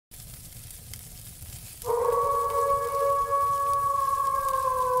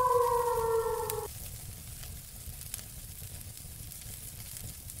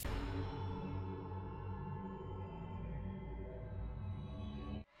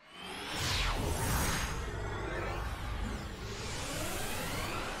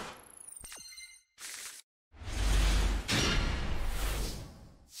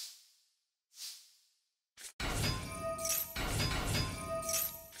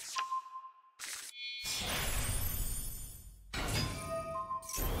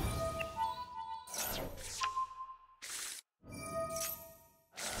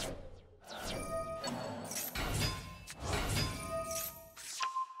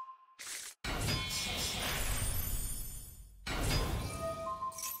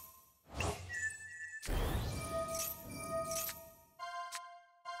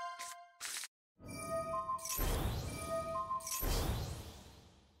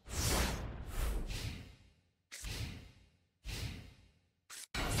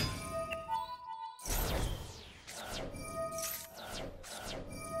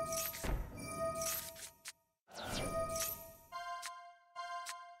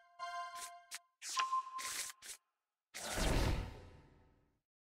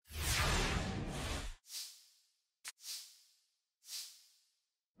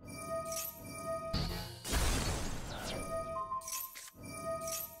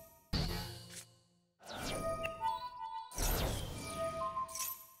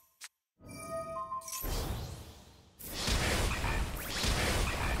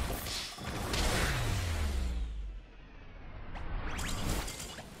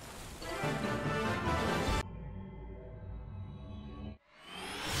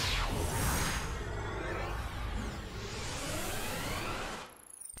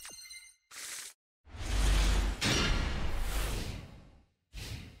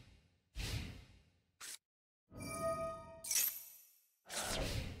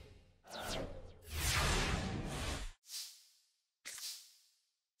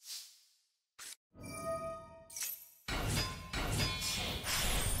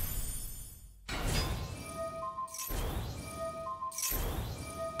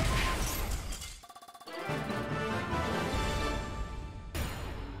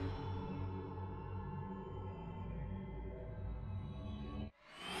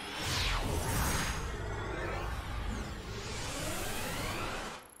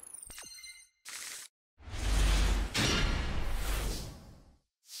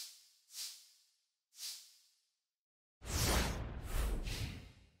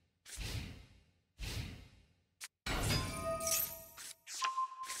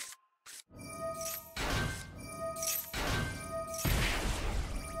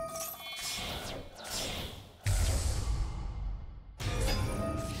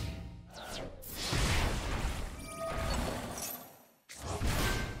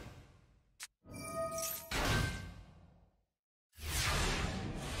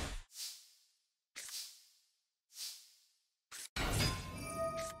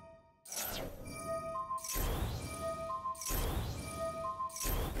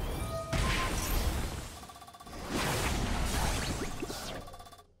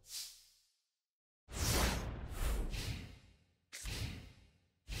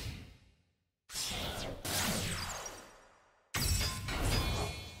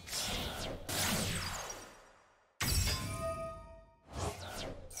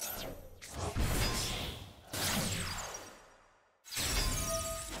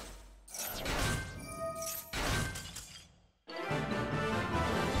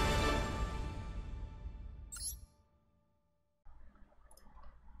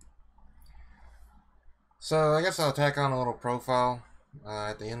So I guess I'll tack on a little profile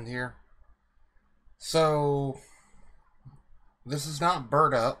at the end here. So this is not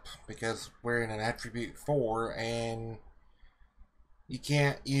bird up because we're in an attribute 4 and you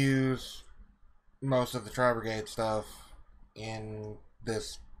can't use most of the tri-brigade stuff in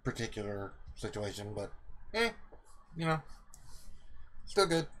this particular situation, but you know, still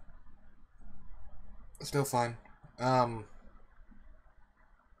good. Still fine.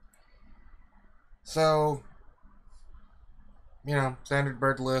 So, standard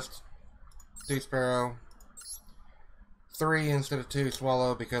bird list. 2 sparrow. 3 instead of 2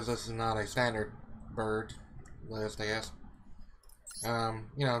 swallow because this is not a standard bird list, I guess.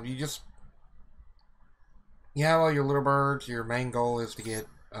 You have all your little birds. Your main goal is to get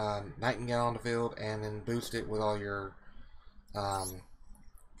Nightingale on the field and then boost it with all your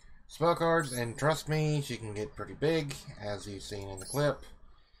spell cards. And trust me, she can get pretty big, as you've seen in the clip.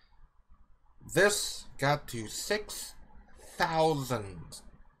 This got to 6,000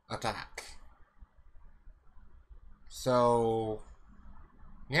 attack. So,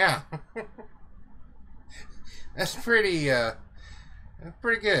 yeah. That's pretty good.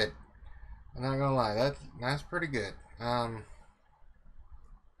 I'm not gonna lie, that's pretty good.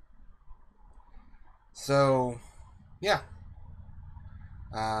 So, yeah.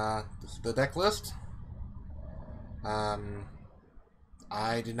 This is the deck list.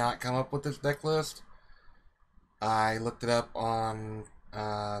 I did not come up with this deck list. I looked it up on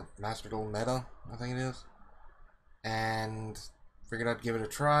Master Duel Meta, I think it is, and figured I'd give it a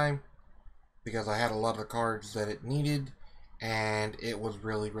try because I had a lot of the cards that it needed, and it was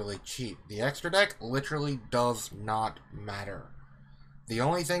really, really cheap. The extra deck literally does not matter. The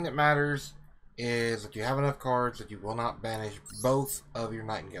only thing that matters is that you have enough cards that you will not banish both of your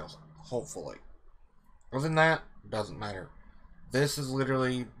Nightingales, hopefully. Other than that, doesn't matter. This is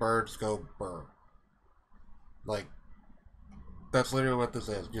literally birds go burr. Like, that's literally what this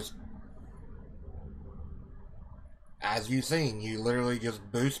is. Just, as you've seen, you literally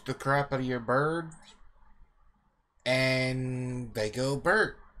just boost the crap out of your birds, and they go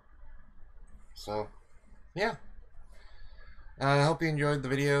burr. So, yeah. I hope you enjoyed the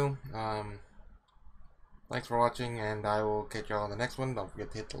video. Thanks for watching, and I will catch y'all on the next one. Don't forget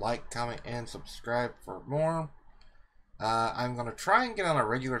to hit the like, comment, and subscribe for more. I'm going to try and get on a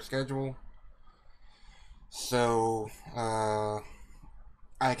regular schedule so I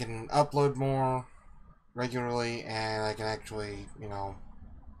can upload more regularly and I can actually,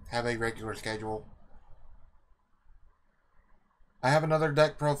 have a regular schedule. I have another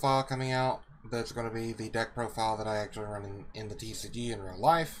deck profile coming out that's going to be the deck profile that I actually run in the TCG in real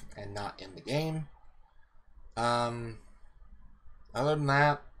life and not in the game. Other than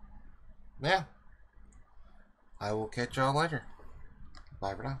that, yeah. I will catch y'all later.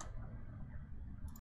 Bye for now.